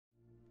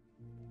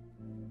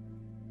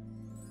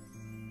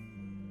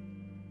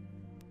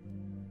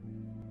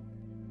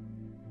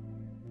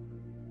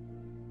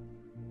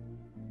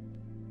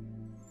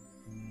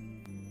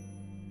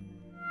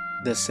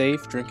The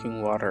Safe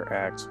Drinking Water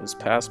Act was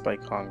passed by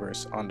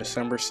Congress on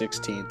December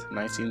 16,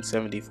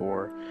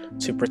 1974,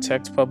 to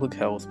protect public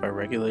health by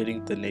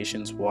regulating the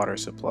nation's water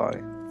supply.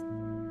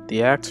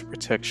 The act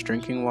protects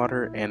drinking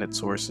water and its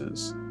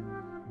sources.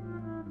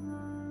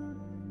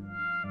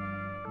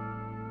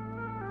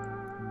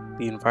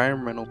 The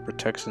Environmental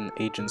Protection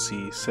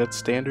Agency sets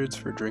standards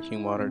for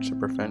drinking water to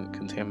prevent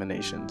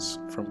contaminations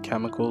from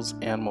chemicals,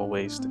 animal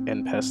waste,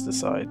 and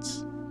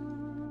pesticides.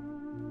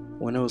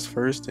 When it was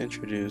first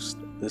introduced,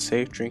 the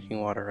Safe Drinking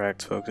Water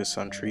Act focused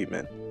on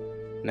treatment.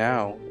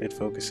 Now, it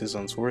focuses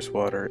on source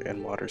water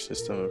and water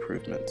system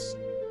improvements.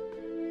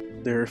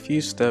 There are a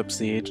few steps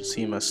the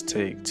agency must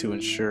take to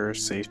ensure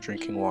safe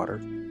drinking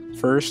water.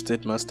 First,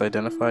 it must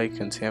identify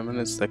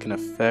contaminants that can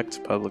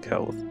affect public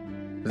health.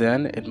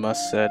 Then, it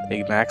must set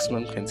a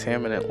maximum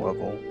contaminant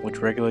level, which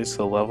regulates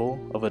the level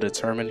of a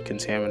determined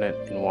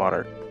contaminant in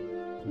water.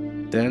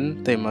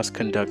 Then, they must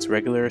conduct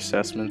regular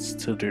assessments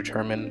to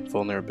determine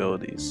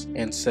vulnerabilities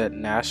and set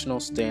national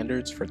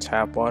standards for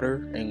tap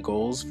water and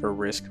goals for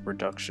risk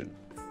reduction.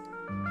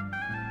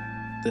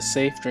 The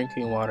Safe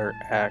Drinking Water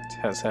Act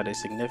has had a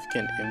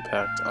significant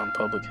impact on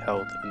public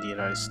health in the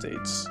United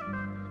States.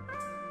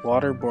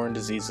 Waterborne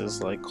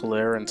diseases like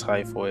cholera and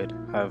typhoid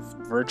have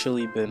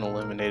virtually been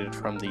eliminated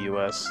from the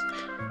U.S.,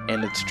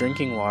 and its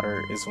drinking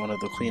water is one of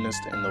the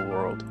cleanest in the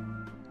world.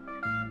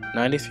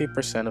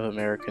 93% of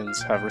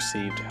Americans have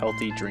received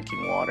healthy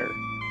drinking water.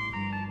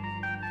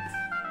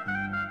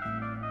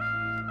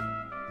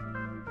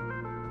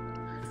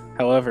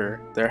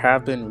 However, there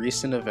have been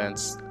recent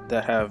events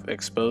that have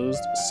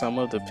exposed some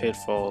of the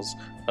pitfalls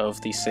of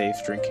the Safe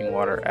Drinking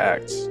Water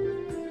Act.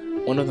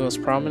 One of the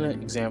most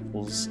prominent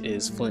examples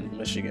is Flint,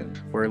 Michigan,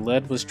 where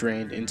lead was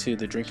drained into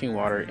the drinking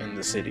water in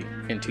the city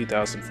in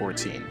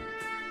 2014.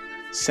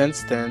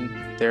 Since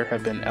then, there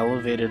have been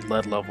elevated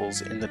lead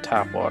levels in the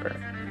tap water.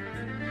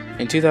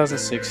 In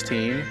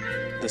 2016,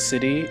 the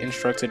city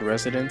instructed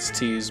residents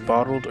to use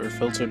bottled or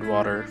filtered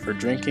water for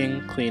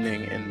drinking,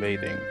 cleaning, and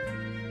bathing.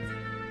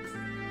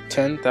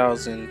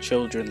 10,000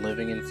 children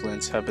living in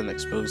Flint have been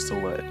exposed to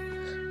lead.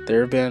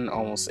 There have been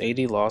almost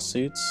 80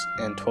 lawsuits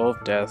and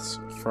 12 deaths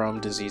from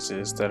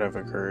diseases that have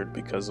occurred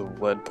because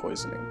of lead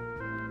poisoning.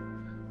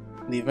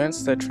 The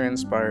events that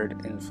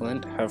transpired in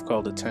Flint have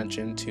called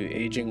attention to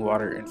aging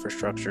water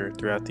infrastructure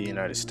throughout the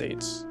United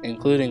States,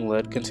 including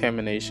lead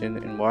contamination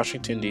in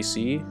Washington,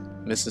 D.C.,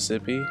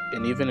 Mississippi,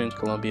 and even in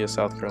Columbia,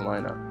 South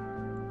Carolina.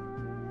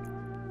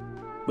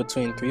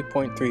 Between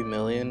 3.3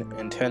 million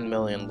and 10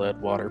 million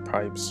lead water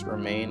pipes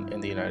remain in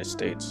the United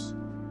States.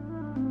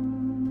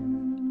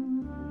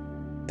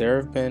 There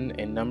have been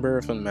a number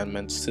of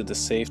amendments to the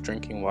Safe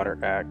Drinking Water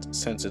Act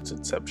since its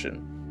inception.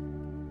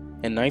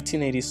 In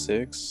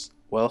 1986,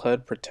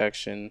 wellhead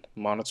protection,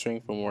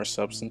 monitoring for more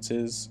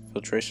substances,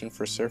 filtration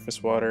for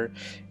surface water,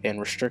 and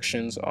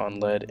restrictions on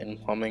lead in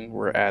plumbing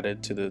were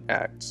added to the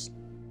acts.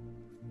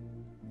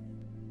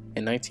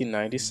 In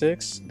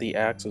 1996, the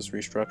Act was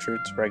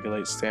restructured to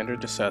regulate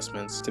standard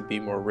assessments to be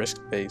more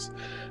risk-based,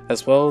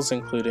 as well as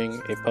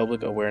including a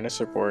public awareness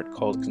report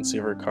called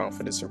Consumer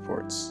Confidence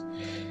Reports.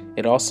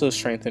 It also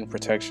strengthened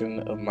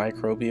protection of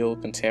microbial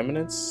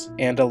contaminants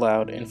and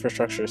allowed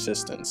infrastructure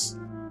assistance.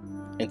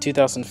 In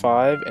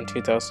 2005 and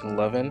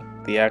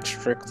 2011, the Act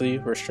strictly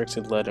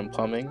restricted lead in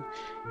plumbing,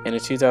 and in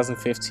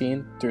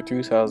 2015 through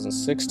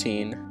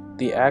 2016,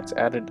 the Act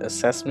added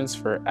assessments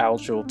for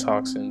algal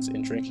toxins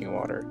in drinking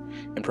water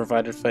and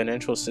provided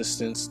financial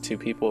assistance to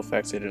people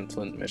affected in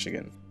Flint,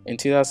 Michigan. In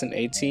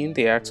 2018,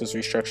 the Act was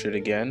restructured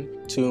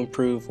again to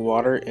improve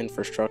water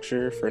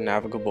infrastructure for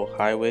navigable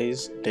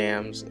highways,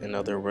 dams, and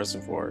other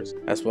reservoirs,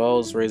 as well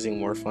as raising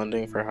more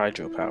funding for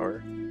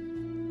hydropower.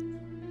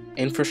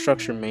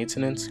 Infrastructure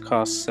maintenance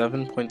costs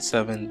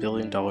 $7.7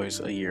 billion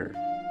a year.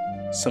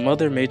 Some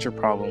other major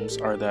problems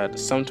are that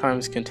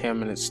sometimes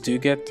contaminants do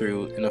get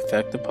through and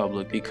affect the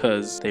public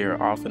because they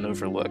are often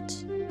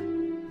overlooked.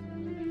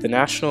 The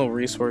National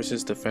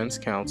Resources Defense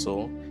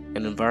Council,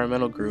 an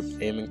environmental group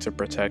aiming to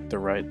protect the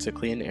right to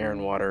clean air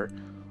and water,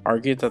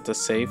 argued that the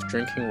Safe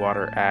Drinking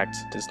Water Act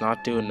does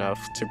not do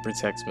enough to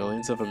protect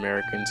millions of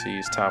Americans who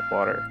use tap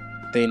water.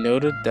 They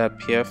noted that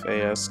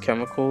PFAS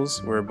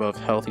chemicals were above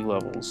healthy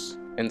levels,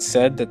 and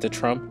said that the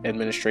Trump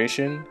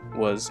administration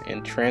was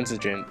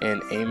intransigent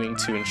in aiming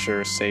to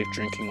ensure safe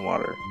drinking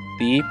water.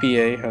 The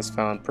EPA has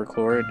found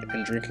perchlorate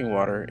in drinking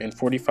water in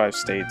 45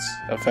 states,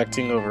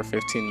 affecting over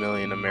 15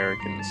 million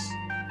Americans.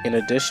 In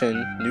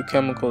addition, new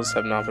chemicals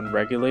have not been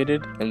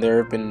regulated, and there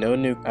have been no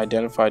new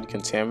identified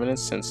contaminants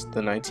since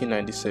the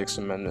 1996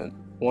 amendment.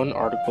 One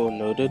article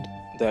noted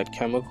that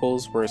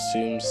chemicals were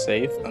assumed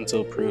safe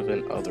until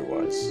proven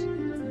otherwise.